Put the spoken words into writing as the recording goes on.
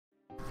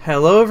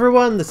Hello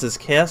everyone, this is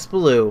Chaos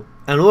Blue,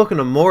 and welcome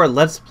to more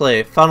Let's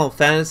Play Final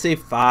Fantasy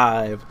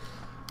V.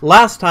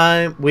 Last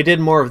time, we did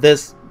more of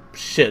this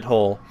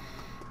shithole.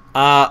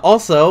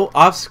 Also,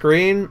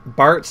 off-screen,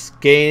 Bart's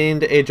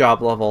gained a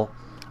job level.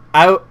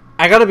 I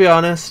gotta be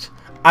honest,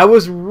 I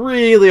was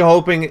really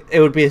hoping it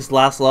would be his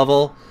last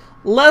level.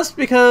 Less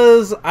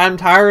because I'm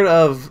tired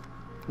of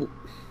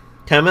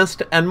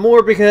Chemist, and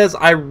more because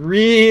I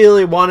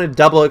really wanted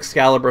double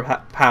Excalibur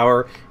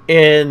power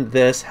in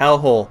this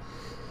hellhole.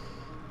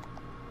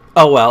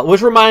 Oh well,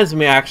 which reminds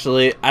me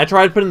actually, I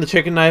tried putting the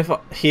chicken knife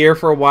here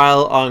for a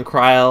while on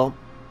Kryl,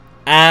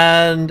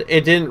 and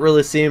it didn't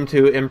really seem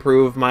to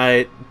improve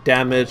my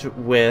damage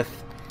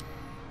with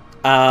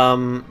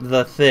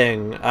the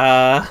thing.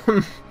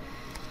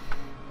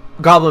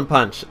 Goblin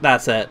Punch,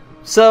 that's it.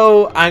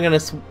 So I'm gonna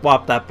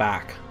swap that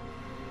back.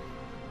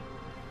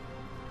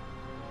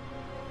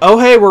 Oh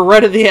hey, we're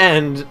right at the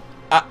end.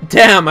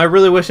 Damn, I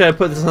really wish I had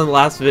put this in the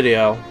last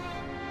video.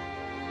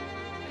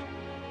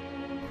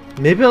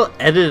 Maybe I'll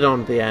edit it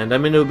on the end. I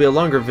mean, it would be a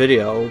longer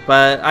video,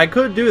 but I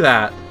could do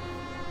that.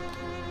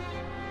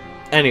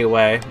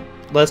 Anyway,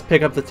 let's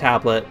pick up the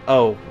tablet.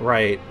 Oh,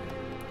 right.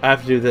 I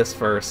have to do this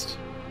first.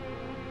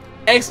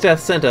 X-Death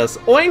sent us.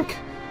 Oink!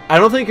 I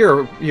don't think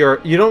you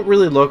don't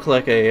really look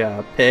like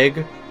a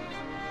pig.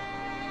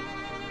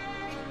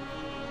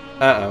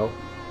 Uh-oh.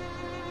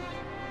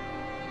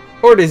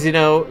 Orders, you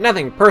know,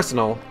 nothing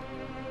personal.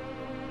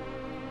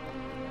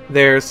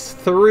 There's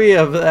 3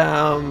 of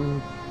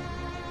them.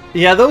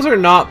 Yeah, those are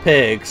not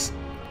pigs.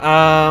 What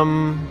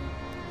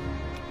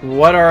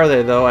are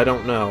they though? I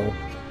don't know.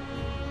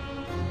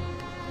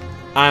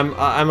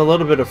 I'm a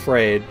little bit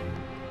afraid.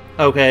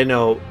 Okay,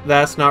 no,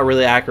 that's not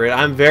really accurate.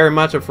 I'm very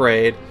much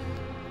afraid.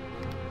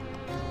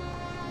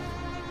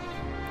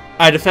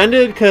 I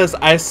defended because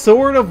I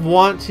sort of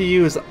want to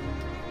use...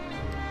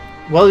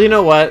 Well, you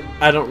know what?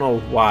 I don't know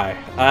why.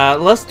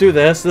 Let's do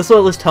this. This will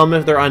at least tell me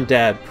if they're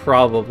undead,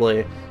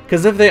 probably.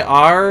 Because if they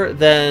are,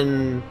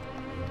 then...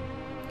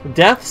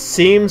 Death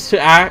seems to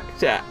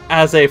act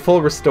as a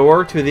full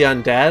restore to the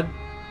undead.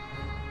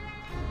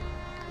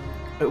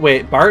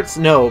 Wait, Bart's?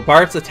 No,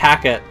 Bart's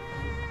attack it.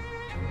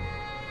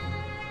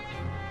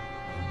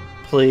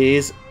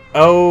 Please.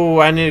 Oh,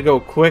 I need to go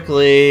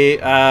quickly.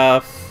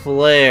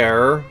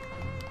 Flare.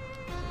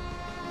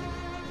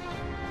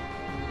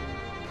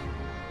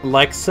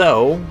 Like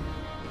so.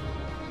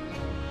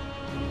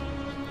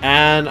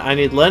 And I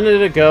need Lena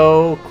to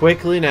go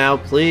quickly now.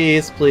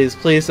 Please, please,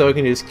 please, so I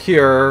can use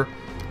Cure.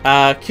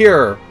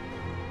 Cure.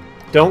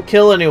 Don't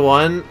kill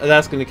anyone.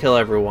 That's gonna kill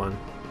everyone.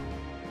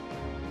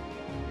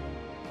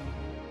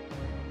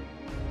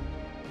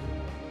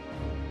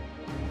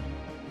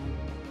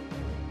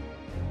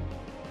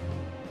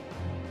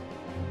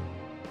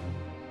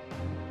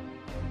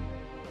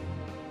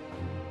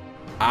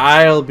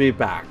 I'll be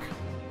back.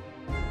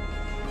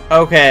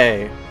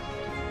 Okay.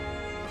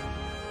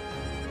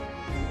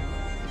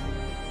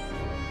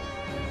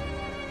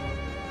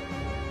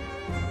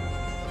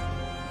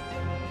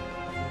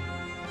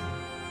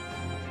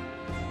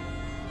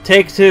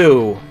 Take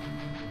 2.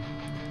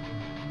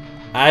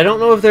 I don't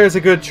know if there's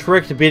a good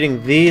trick to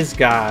beating these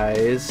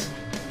guys,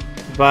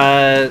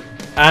 but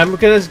I'm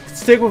gonna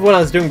stick with what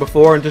I was doing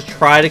before and just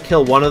try to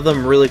kill one of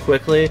them really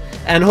quickly,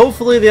 and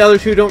hopefully the other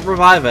 2 don't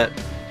revive it.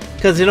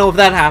 Because, you know, if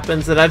that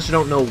happens, then I just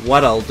don't know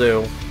what I'll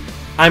do.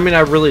 I mean,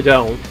 I really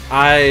don't.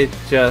 I'm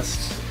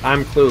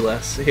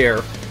clueless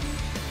here.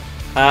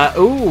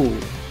 Ooh.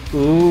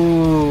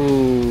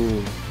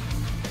 Ooh.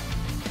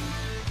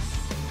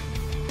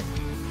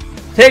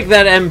 Take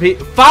that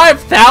MP.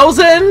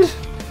 5,000?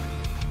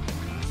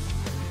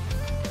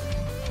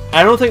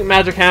 I don't think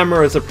Magic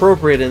Hammer is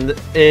appropriate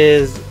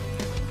I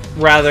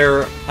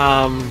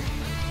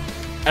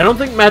don't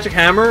think Magic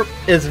Hammer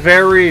is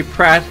very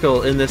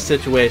practical in this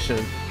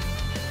situation.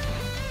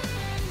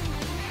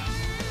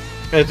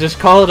 Just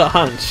call it a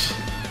hunch.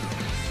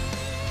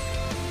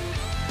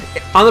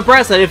 On the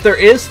bright side, if there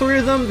is 3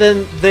 of them,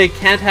 then they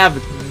can't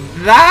have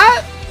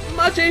that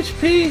much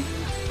HP,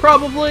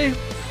 probably.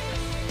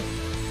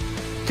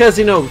 Because,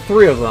 you know,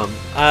 3 of them.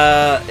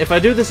 If I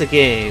do this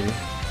again,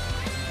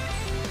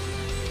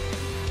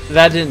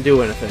 that didn't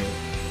do anything.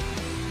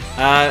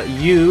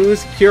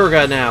 Use Cure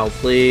Gun now,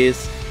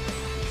 please.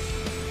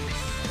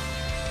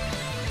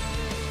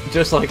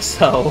 Just like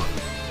so.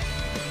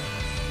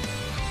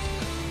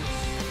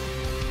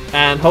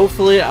 And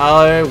hopefully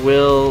I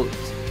will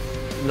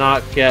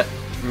not get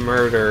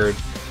murdered.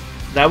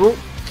 That won't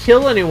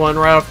kill anyone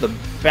right off the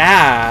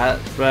bat,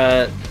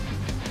 but...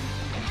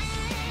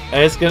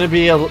 It's going to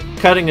be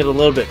cutting it a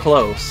little bit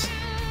close.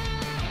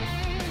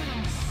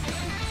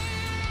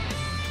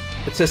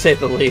 To say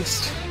the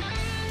least.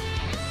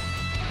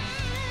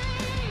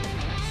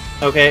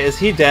 Okay, is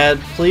he dead?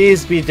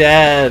 Please be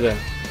dead.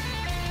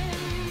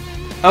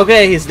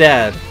 Okay, he's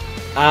dead.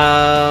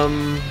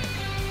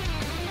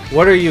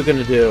 What are you going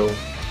to do?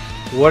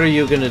 What are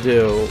you going to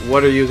do?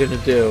 What are you going to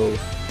do?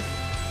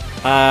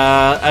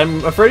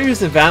 I'm afraid to use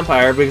the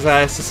vampire because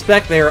I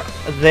suspect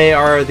they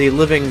are the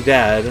living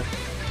dead.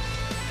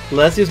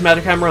 Let's use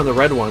Magic Hammer on the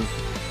red one.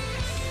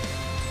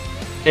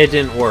 It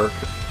didn't work.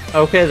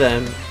 Okay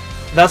then.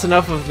 That's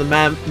enough of the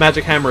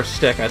Magic Hammer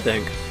shtick, I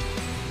think.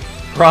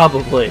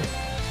 Probably.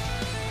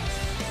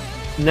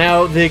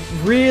 Now, the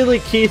really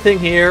key thing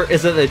here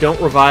is that they don't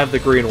revive the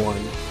green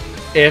one.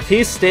 If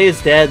he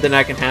stays dead, then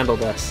I can handle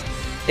this.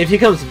 If he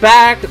comes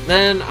back,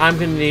 then I'm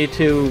going to need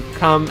to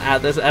come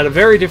at this at a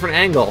very different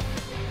angle.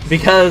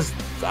 Because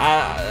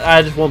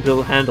I just won't be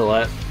able to handle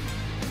it.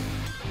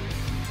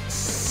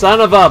 Son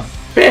of a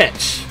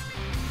bitch!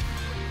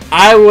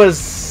 I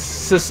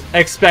was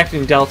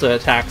expecting Delta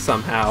attack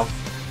somehow.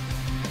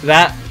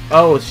 That...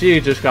 Oh, she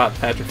just got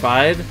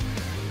petrified.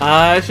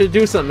 I should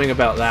do something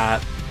about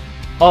that.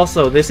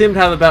 Also, they seem to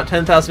have about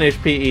 10,000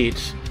 HP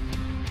each.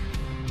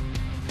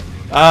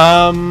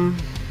 I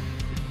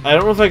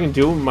don't know if I can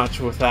do much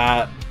with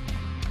that.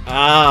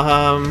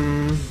 I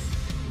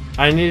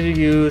need to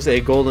use a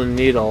golden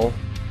needle.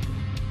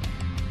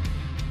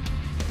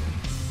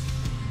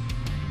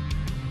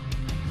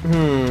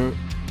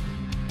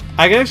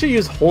 I can actually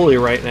use Holy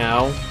right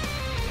now.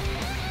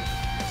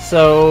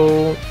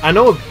 So, I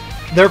know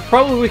they're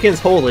probably weak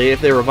against Holy if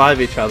they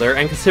revive each other,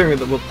 and considering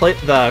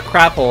the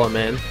crap hole I'm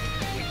in.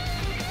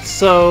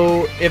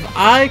 So, if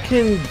I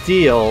can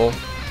deal...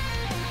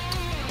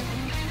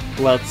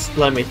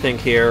 Let me think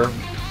here.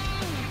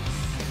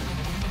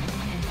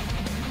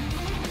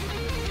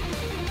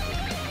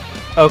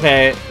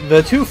 Okay,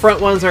 the two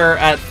front ones are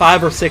at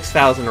 5,000 or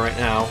 6,000 right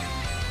now.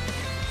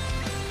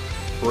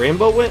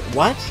 Rainbow Wind?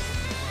 What?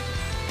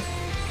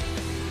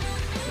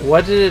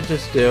 What did it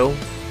just do?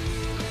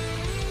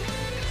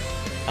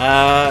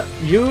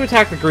 You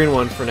attack the green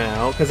one for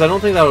now, because I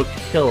don't think that would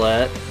kill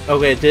it.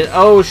 Okay, did...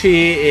 Oh,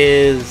 she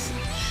is...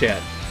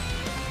 Shit.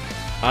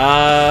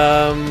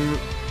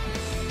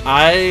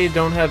 I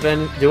don't have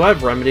any... Do I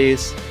have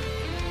remedies?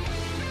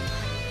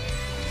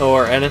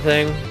 Or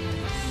anything?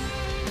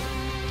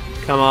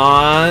 Come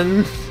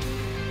on.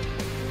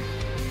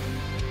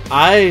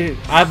 I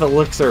have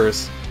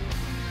elixirs.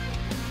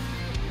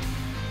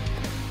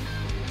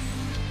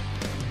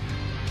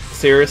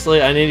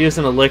 Seriously? I need to use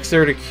an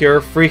elixir to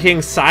cure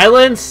freaking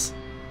silence?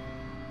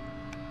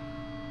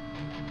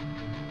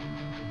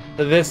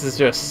 This is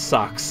just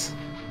sucks.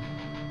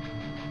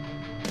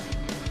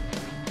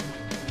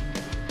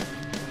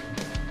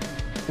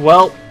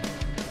 Well,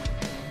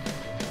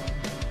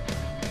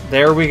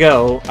 there we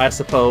go, I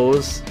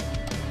suppose.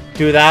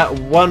 Do that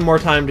one more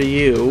time to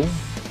you.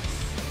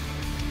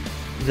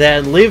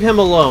 Then leave him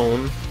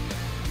alone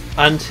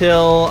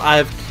until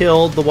I've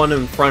killed the one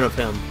in front of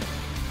him.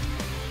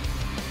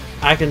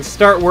 I can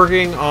start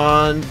working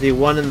on the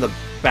one in the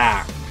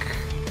back.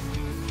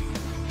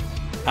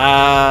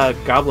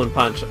 Goblin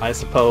Punch, I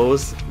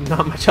suppose.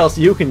 Not much else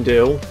you can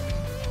do.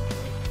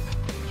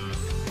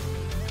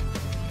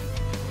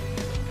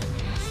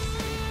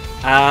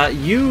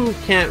 You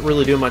can't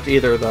really do much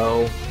either,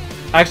 though.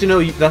 Actually,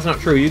 no, that's not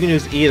true. You can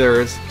use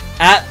ethers.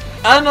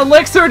 An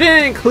elixir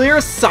didn't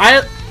clear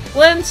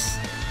silence?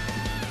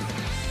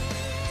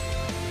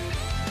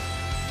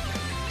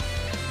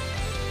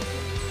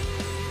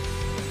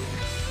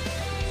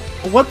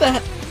 What the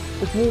heck?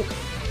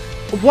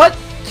 What?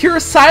 Cure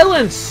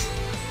silence?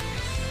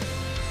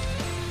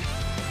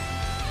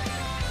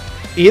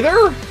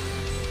 Either?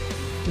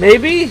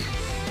 Maybe?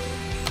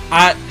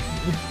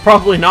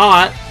 Probably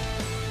not.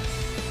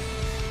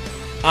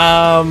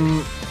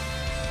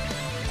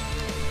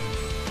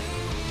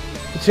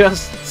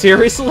 Just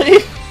seriously?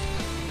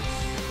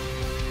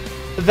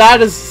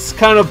 That is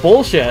kind of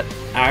bullshit,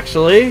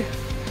 actually.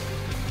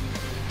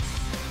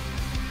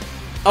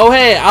 Oh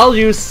hey, I'll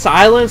use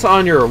silence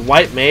on your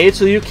white mage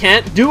so you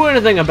can't do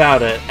anything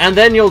about it. And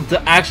then you'll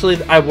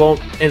actually, I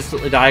won't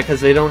instantly die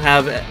because they don't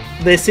have,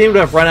 they seem to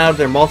have run out of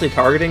their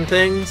multi-targeting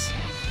things.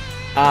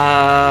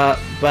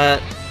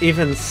 But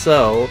even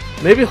so,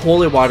 maybe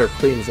holy water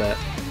cleans it.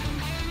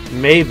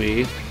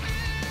 Maybe.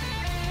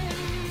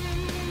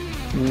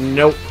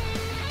 Nope.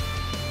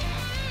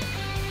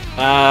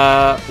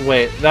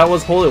 Wait, that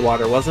was holy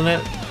water, wasn't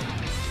it?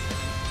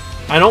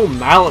 I know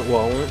Mallet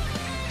won't.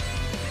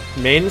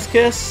 Maiden's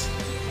Kiss?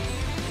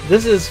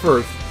 This is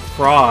for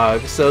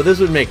Frog, so this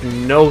would make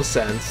no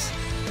sense.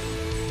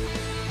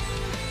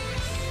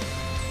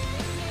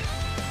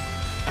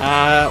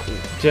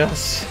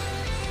 Just...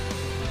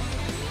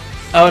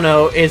 Oh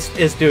no,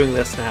 it's doing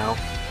this now.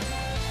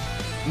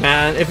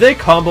 Man, if they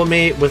combo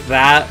me with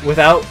that,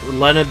 without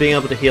Lena being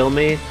able to heal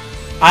me,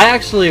 I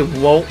actually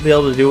won't be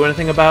able to do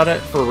anything about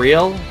it, for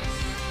real.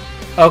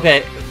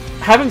 Okay,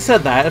 having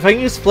said that, if I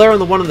can use Flare on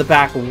the one in the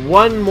back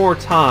one more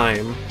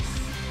time,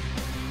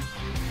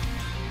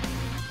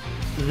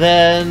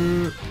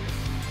 then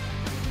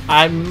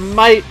I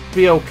might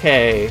be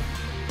okay.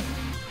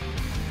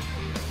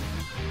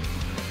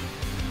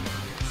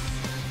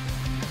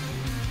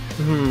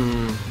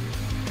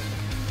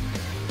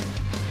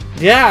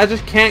 Yeah, I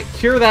just can't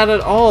cure that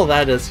at all.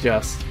 That is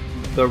just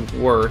the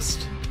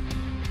worst.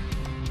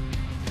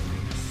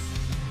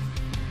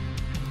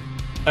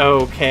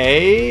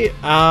 Okay,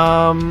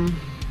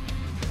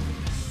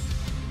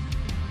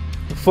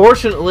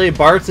 Fortunately,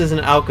 Bart's is an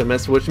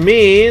alchemist, which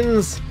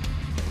means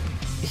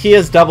he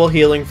has double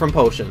healing from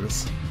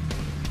potions.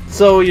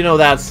 So, you know,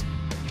 that's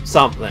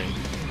something.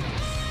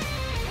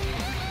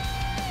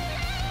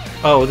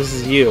 Oh, this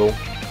is you.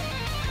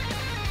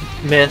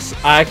 Miss,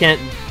 I can't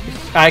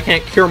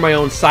cure my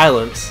own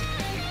silence.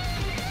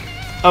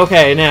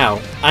 Okay,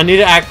 now, I need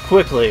to act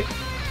quickly.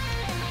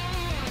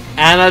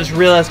 And I just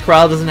realized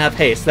Corral doesn't have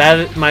haste.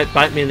 That might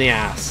bite me in the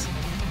ass.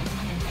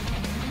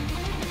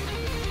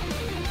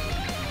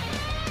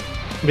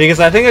 Because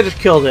I think I just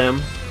killed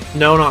him.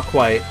 No, not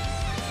quite.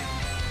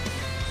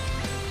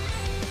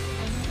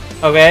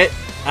 Okay,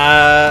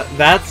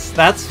 that's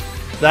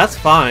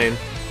fine.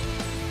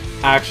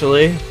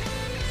 Actually.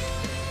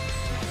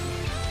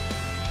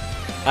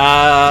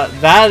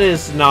 That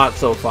is not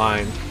so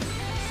fine.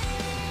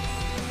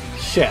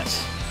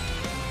 Shit.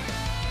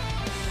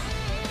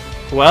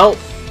 Well,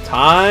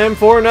 time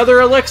for another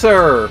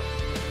elixir!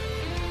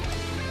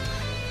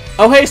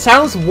 Oh hey,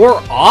 silence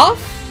wore off?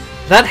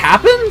 That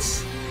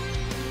happens?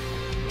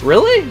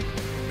 Really?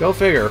 Go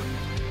figure.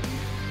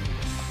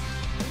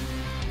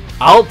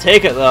 I'll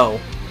take it though.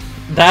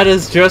 That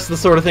is just the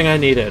sort of thing I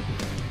needed.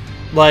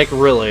 Like,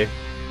 really.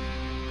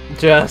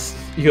 Just,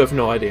 you have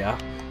no idea.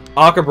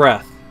 Aqua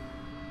breath.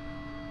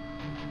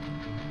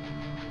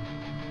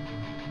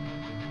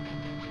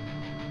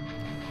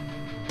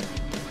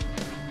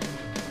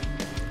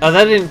 Oh,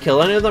 that didn't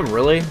kill any of them?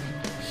 Really?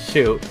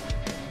 Shoot.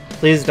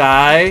 Please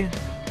die.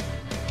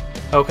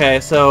 Okay,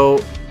 so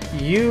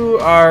you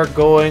are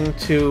going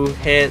to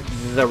hit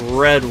the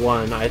red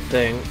one, I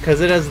think.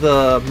 Because it has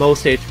the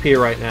most HP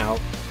right now.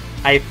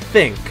 I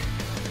think.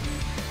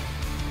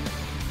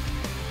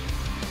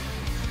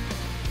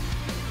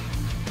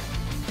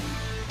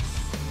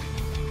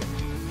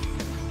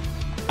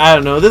 I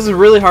don't know. This is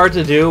really hard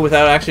to do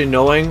without actually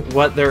knowing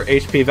what their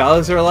HP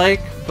values are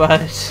like,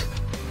 but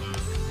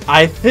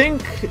I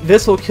think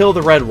this will kill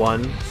the red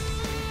one.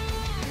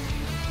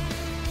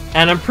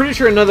 And I'm pretty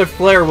sure another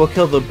flare will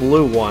kill the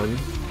blue one.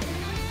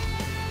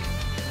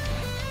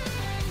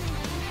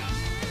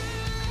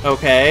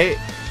 Okay.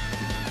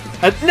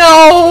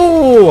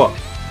 No!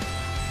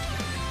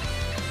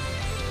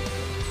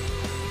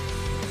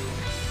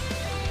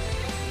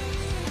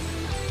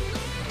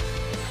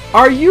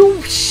 Are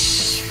you...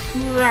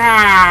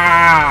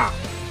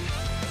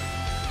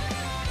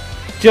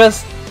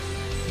 Just...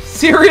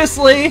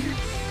 seriously?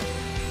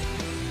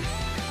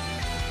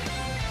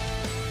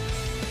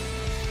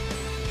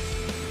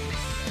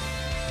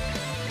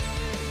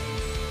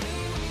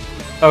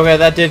 Okay,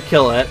 that did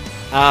kill it.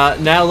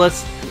 Now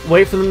let's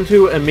wait for them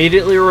to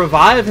immediately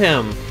revive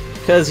him.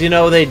 Because, you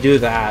know, they do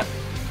that.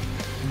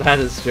 That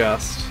is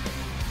just...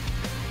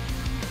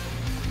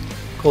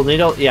 Gold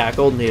Needle? Yeah,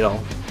 Gold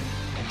Needle.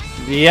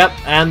 Yep,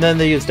 and then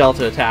they use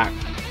Delta Attack.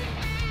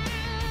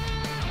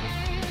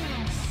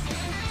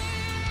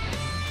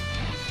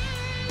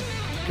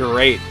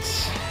 Great.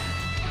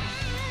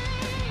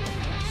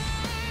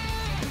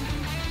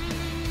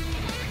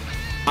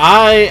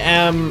 I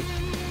am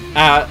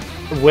at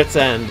wit's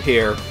end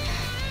here.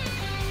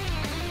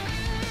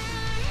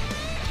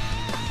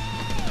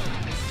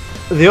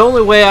 The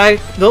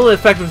only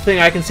effective thing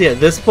I can see at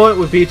this point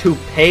would be to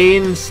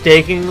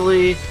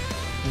painstakingly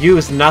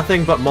use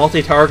nothing but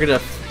multi-target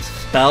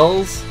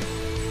spells,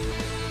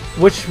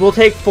 which will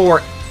take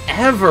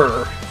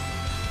forever,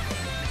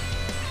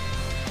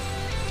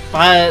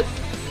 but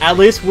at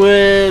least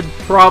would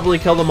probably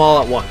kill them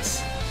all at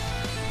once.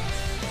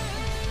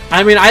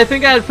 I mean, I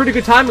think I had pretty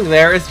good timing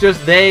there. It's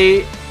just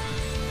they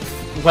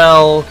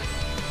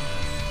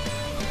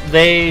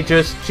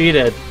just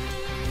cheated.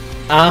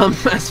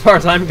 As far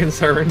as I'm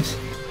concerned.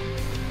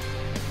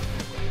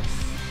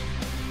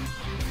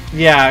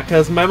 Yeah,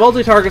 because my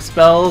multi-target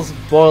spells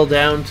boil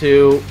down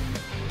to...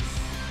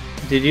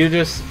 Did you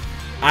just...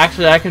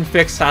 Actually, I can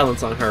fix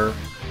silence on her.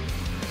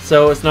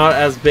 So it's not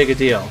as big a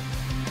deal.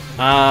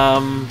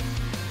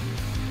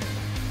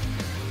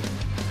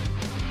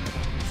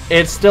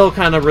 It's still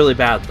kind of really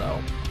bad,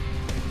 though.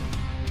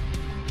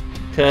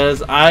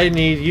 Because I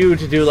need you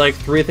to do, like,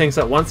 3 things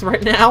at once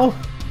right now.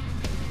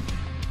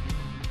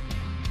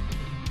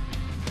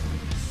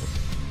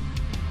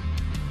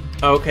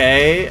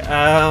 Okay,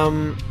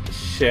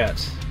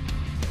 shit.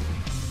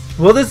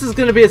 Well, this is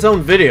gonna be its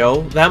own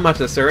video, that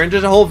much is certain.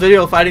 Just a whole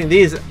video fighting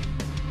these.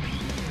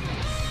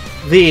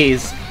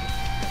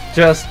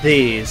 Just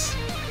these.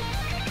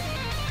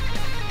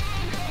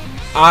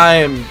 I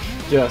am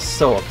just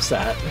so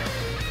upset.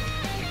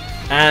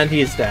 And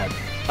he's dead.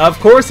 Of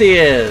course he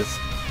is!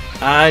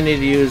 I need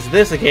to use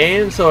this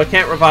again, so I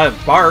can't revive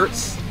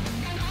Bart's.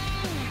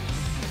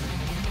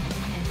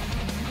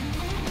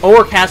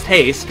 Or cast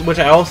haste, which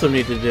I also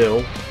need to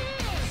do.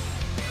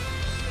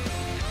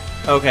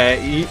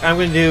 Okay, I'm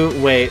gonna do...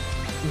 Wait.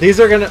 These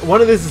are gonna... One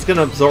of these is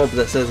gonna absorb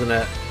this, isn't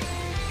it?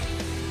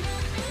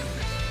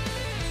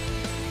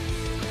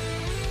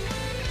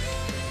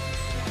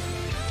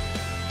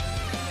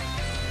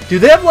 Do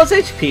they have less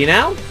HP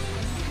now?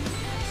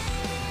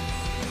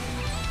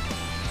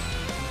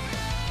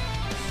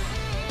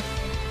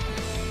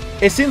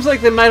 It seems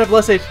like they might have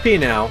less HP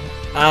now.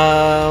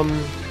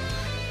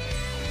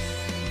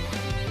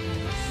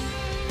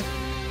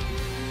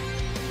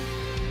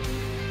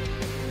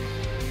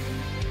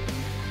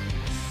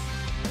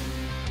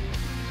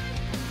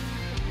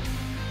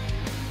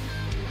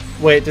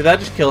 Wait, did that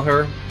just kill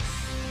her?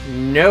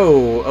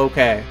 No,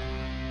 okay.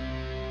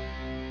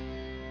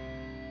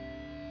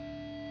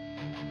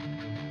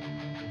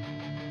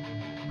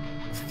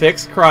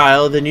 Fix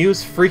Cryo, then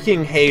use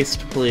freaking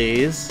haste,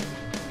 please.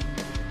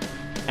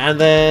 And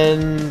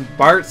then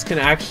Bart's can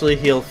actually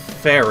heal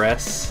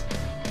Ferris.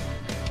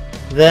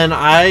 Then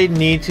I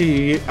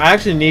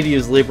actually need to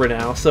use Libra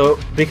now, so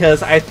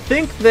because I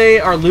think they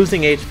are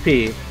losing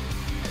HP.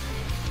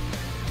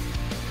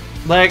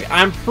 Like,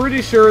 I'm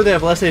pretty sure they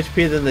have less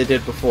HP than they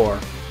did before.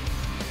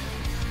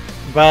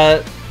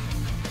 But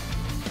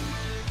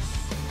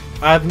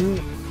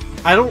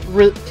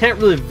can't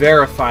really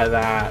verify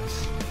that.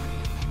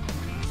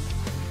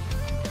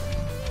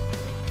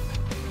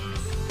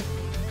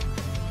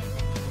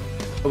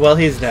 Well,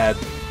 he's dead.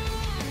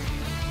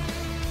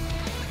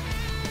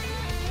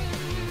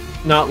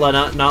 Not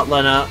Lena, not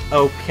Lena.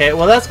 Okay,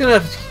 well that's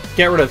gonna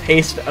get rid of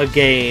haste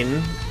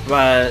again,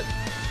 but...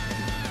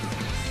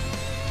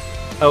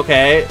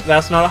 Okay,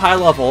 that's not a high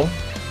level.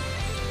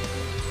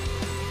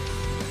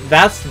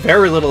 That's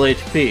very little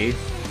HP.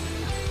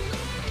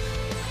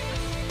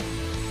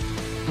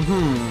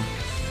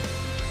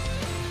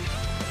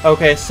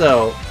 Okay,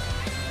 so...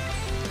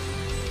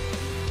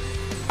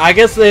 I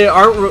guess they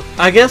aren't...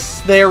 I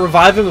guess they are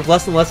reviving with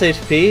less and less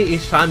HP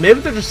each time. Maybe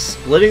they're just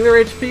splitting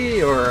their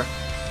HP, or...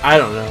 I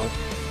don't know.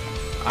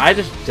 I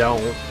just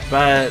don't.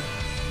 But...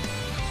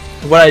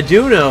 what I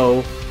do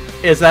know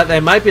is that they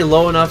might be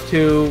low enough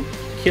to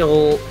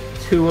kill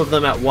 2 of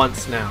them at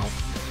once now.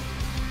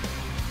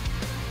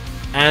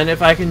 And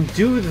if I can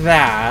do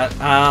that,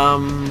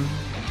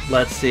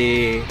 let's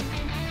see.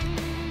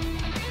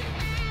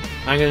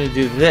 I'm gonna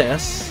do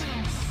this.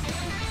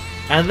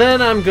 And then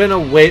I'm gonna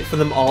wait for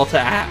them all to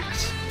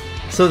act.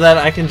 So that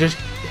I can just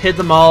hit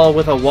them all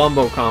with a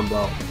wombo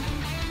combo.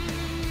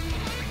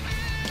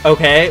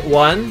 Okay,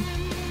 1,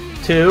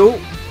 2,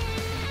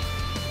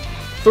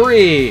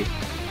 3.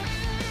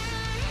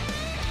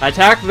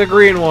 Attack the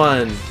green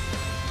one.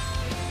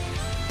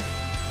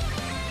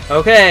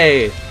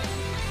 Okay.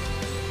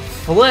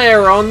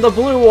 Flare on the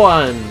blue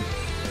one.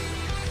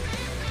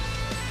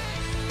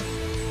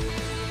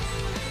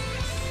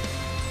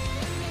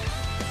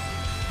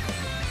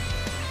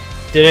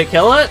 Did it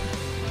kill it?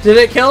 Did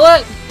it kill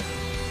it?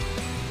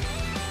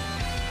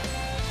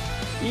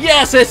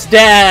 Yes, it's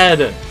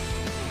dead!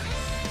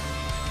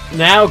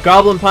 Now,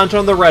 Goblin Punch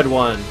on the red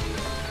one.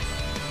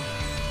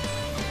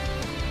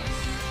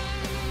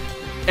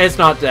 It's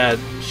not dead.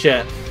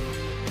 Shit.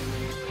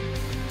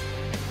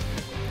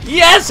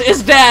 Yes,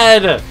 it's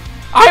dead!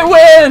 I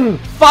win!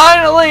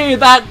 Finally!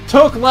 That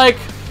took like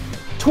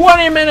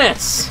 20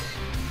 minutes!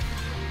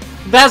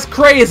 That's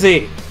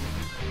crazy!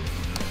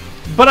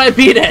 But I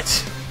beat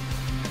it!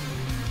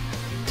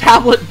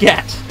 Tablet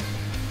get!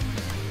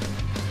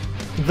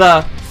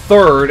 The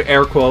third,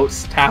 air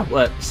quotes,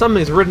 tablet.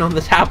 Something's written on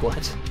the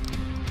tablet.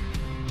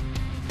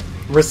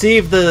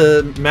 Receive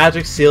the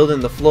magic sealed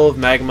in the flow of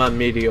magma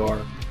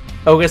meteor.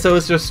 Okay, so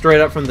it's just straight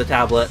up from the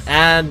tablet.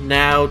 And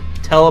now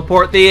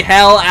teleport the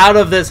hell out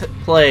of this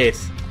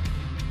place.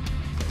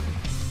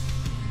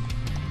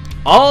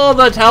 All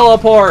the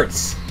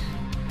teleports!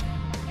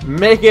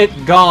 Make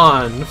it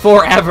gone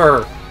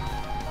forever.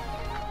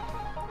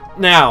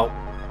 Now,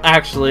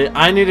 actually,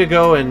 I need to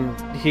go and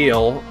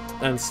heal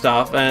and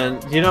stuff,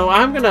 and you know,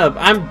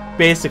 I'm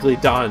basically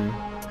done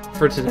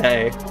for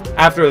today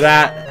after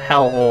that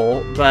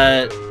hellhole,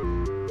 but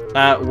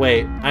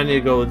wait, I need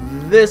to go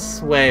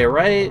this way,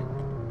 right?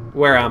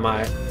 Where am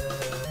I?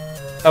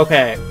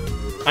 Okay,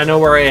 I know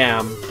where I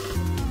am.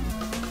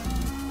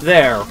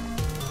 There.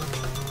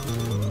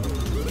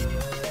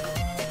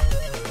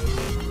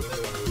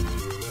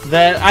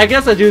 I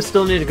guess I do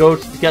still need to go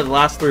to get the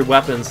last 3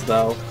 weapons,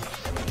 though.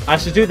 I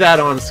should do that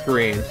on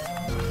screen.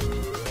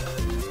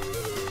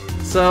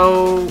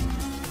 So,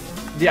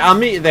 yeah, I'll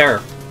meet you there,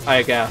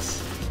 I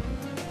guess.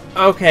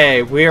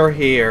 Okay, we're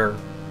here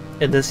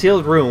in the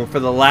sealed room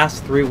for the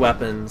last 3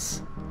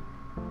 weapons.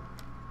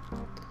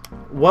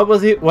 What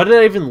was he? What did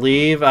I even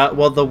leave?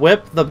 Well, the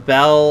whip, the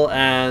bell,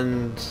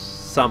 and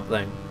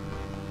something.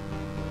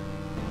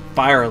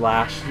 Fire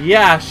lash.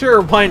 Yeah,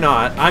 sure, why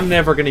not? I'm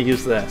never gonna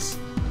use this.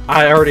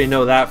 I already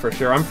know that for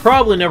sure. I'm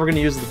probably never gonna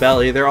use the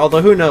bell either,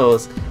 although who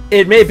knows?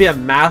 It may be a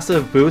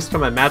massive boost to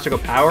my magical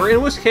power,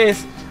 in which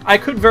case, I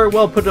could very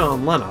well put it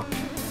on Lena.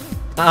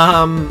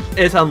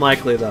 It's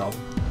unlikely though.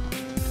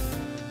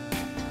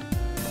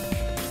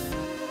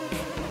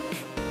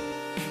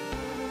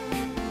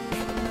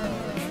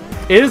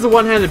 It is a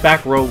one-handed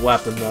back row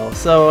weapon though,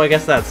 so I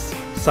guess that's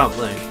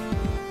something.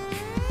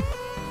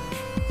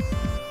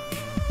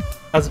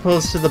 As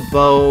opposed to the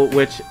bow,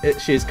 which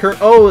she's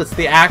oh, it's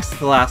the axe,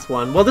 the last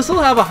one. Well, this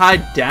will have a high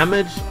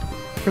damage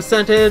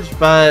percentage,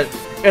 but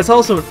it's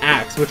also an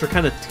axe, which are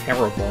kind of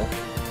terrible.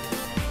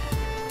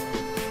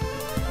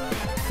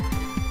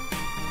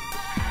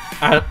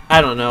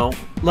 I don't know.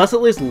 Let's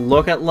at least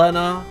look at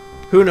Lena.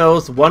 Who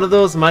knows? One of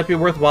those might be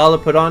worthwhile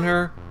to put on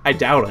her. I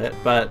doubt it,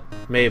 but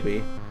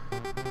maybe.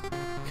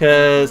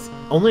 Because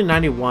only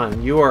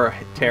 91. You are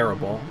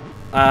terrible.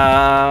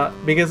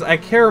 Because I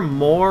care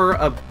more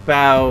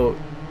about...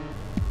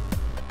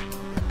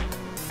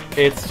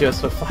 It's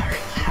just a fire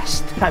flash.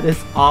 That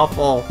is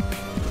awful.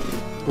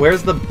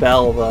 Where's the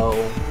bell,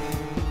 though?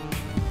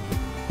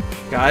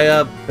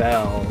 Gaia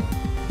Bell.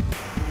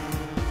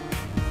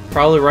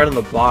 Probably right on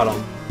the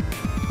bottom.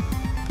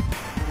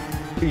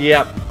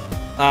 Yep.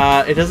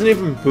 It doesn't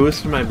even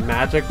boost my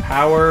magic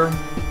power.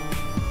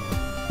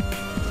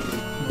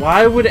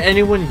 Why would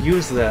anyone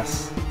use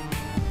this?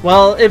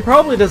 Well, it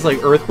probably does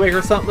like Earthquake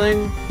or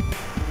something.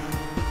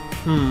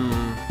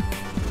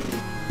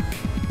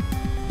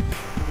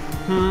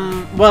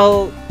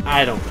 Well,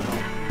 I don't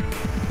know.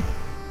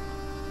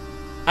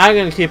 I'm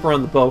gonna keep her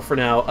on the bow for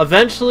now.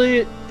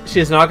 Eventually,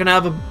 she's not gonna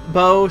have a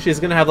bow. She's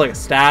gonna have like a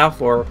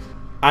staff or,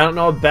 I don't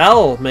know, a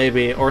bell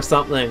maybe or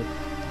something.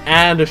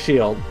 And a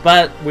shield.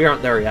 But we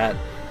aren't there yet.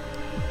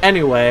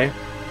 Anyway,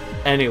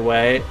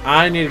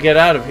 I need to get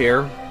out of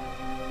here.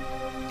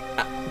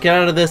 Get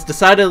out of this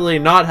decidedly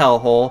not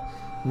hellhole.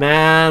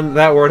 Man,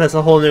 that word has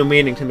a whole new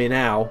meaning to me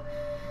now.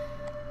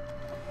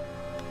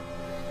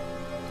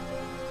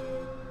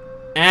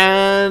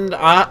 And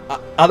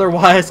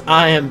otherwise,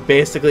 I am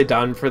basically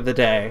done for the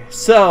day.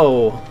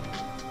 So,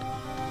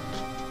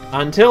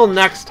 until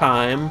next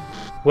time,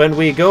 when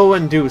we go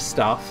and do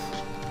stuff,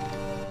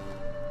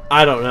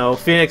 I don't know,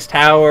 Phoenix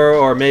Tower,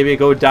 or maybe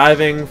go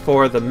diving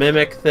for the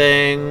Mimic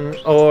thing,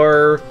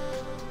 or...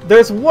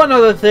 There's one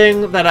other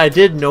thing that I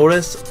did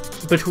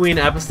notice between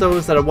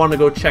episodes that I want to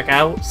go check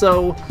out,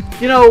 so,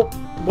 you know,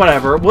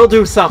 whatever. We'll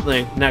do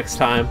something next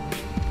time.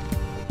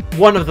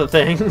 One of the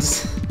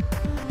things.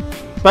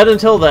 But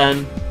until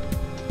then,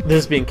 this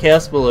has been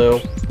Chaos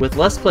Blue with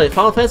Let's Play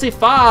Final Fantasy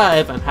V,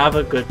 and have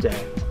a good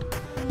day.